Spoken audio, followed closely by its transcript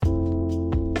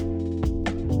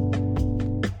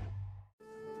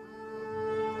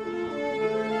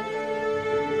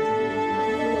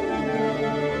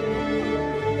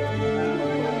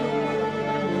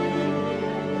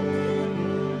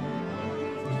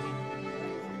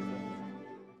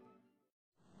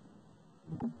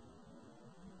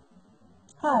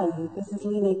Hi, this is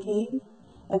Lena King,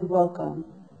 and welcome.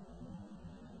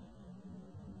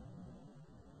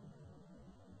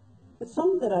 The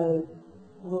song that I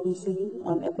will be singing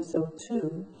on episode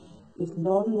 2 is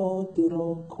Non lo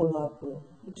dirò collabro,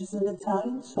 which is an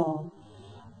Italian song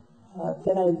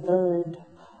that I learned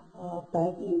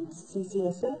back in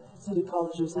CCSF, City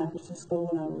College of San Francisco,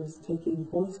 when I was taking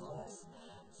voice class.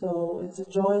 So it's a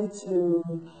joy to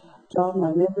jog my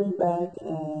memory back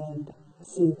and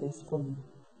sing this for you.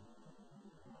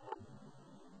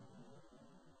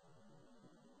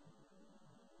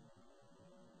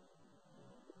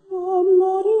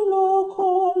 Amorilo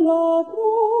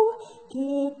collabro,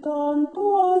 che tanto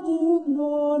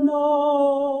adignona.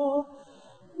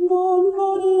 Non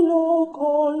lo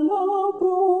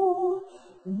collabro,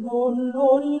 non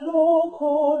lo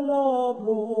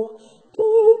collabro,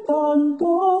 che tanto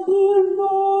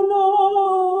adignona,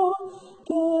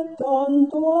 che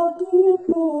tanto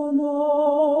adignona.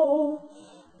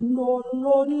 Non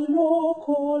lo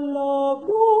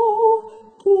collabro,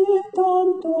 che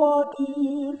tanto a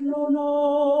dirlo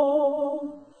no.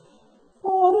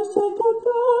 Forse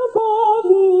poteva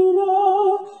dire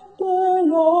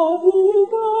della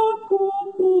vita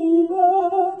pubblica,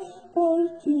 per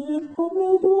circo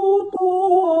veduto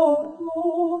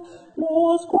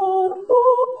lo sguardo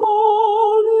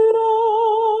pallida.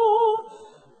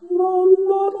 Non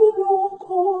lo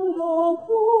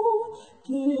collabro,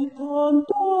 chi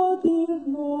tanto a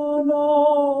dirlo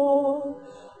no.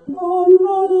 Non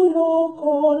lo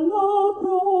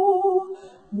collabro,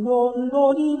 non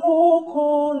lo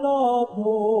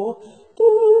collabro,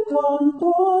 che tanto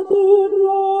a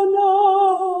dirlo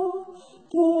no,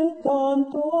 che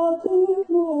tanto a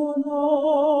dirlo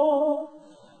no.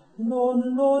 Non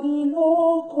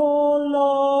lo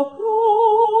collabro,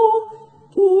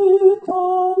 che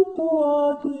tanto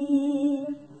a dirlo